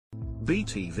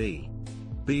BTV.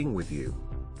 Being with you.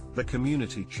 The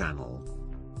community channel.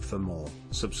 For more,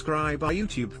 subscribe our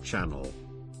YouTube channel.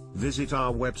 Visit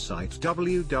our website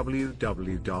www.btv.in,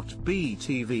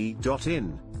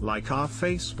 like our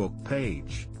Facebook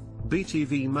page.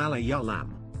 BTV Malayalam.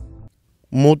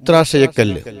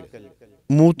 മൂത്രാശയക്കല്ല്.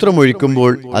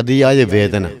 മൂത്രമൊഴിക്കുമ്പോൾ അതിയായ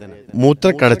വേദന,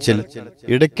 മൂത്രക്കടച്ചിൽ,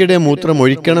 ഇടയ്ക്കിടെ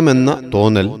മൂത്രമൊഴിക്കണമെന്ന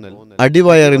തോന്നൽ,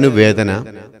 അടിവയറിനു വേദന,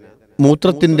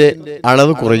 മൂത്രത്തിന്റെ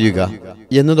അളവ് കുറയുക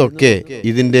എന്നതൊക്കെ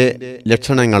ഇതിന്റെ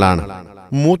ലക്ഷണങ്ങളാണ്.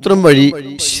 മൂത്രം വഴി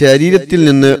ശരീരത്തിൽ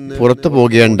നിന്ന് പുറത്തു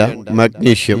പോകേണ്ട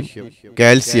magnesium,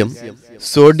 calcium,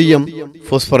 sodium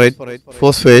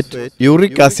phosphate,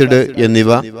 uric acid എന്നിവ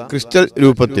ക്രിസ്റ്റൽ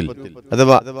രൂപത്തിൽ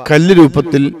അഥവാ കല്ല്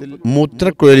രൂപത്തിൽ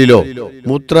മൂത്രക്കുഴലിലോ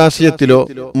മൂത്രാശയത്തിലോ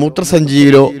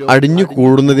മൂത്രസഞ്ചിയിലോ അടിഞ്ഞു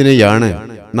കൂടുന്നതിനെയാണ്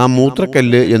നാം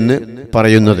മൂത്രക്കല്ല് എന്ന്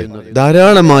പറയുന്നത്.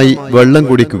 ധാരാളമായി വെള്ളം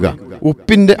കുടിക്കുക,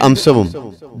 ഉപ്പിന്റെ അംശവും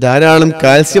ധാരാളം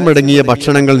കാൽസ്യം അടങ്ങിയ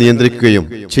ഭക്ഷണങ്ങൾ നിയന്ത്രിക്കുകയും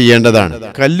ചെയ്യേണ്ടതാണ്.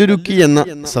 കല്ലുരുക്കി എന്ന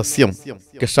സസ്യം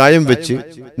കഷായം വെച്ച്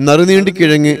നറുനീണ്ടി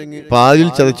കിഴങ്ങ് പാലിൽ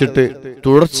ചതച്ചിട്ട്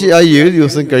തുടർച്ചയായി 7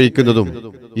 ദിവസം കഴിക്കുന്നതും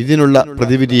ഇതിനുള്ള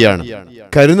പ്രതിവിധിയാണ്.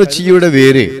 കരുനച്ചിയുടെ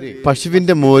വേര്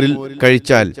പശുവിന്റെ മോരിൽ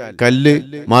കഴിച്ചാൽ കല്ല്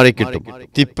മാറിക്കിട്ടും.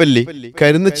 തിപ്പല്ലി,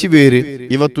 കരുനച്ചി വേര്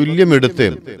ഇവ തുല്യമെടുത്ത്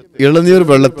ഇളനീർ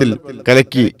വെള്ളത്തിൽ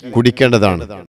കലക്കി കുടിക്കേണ്ടതാണ്.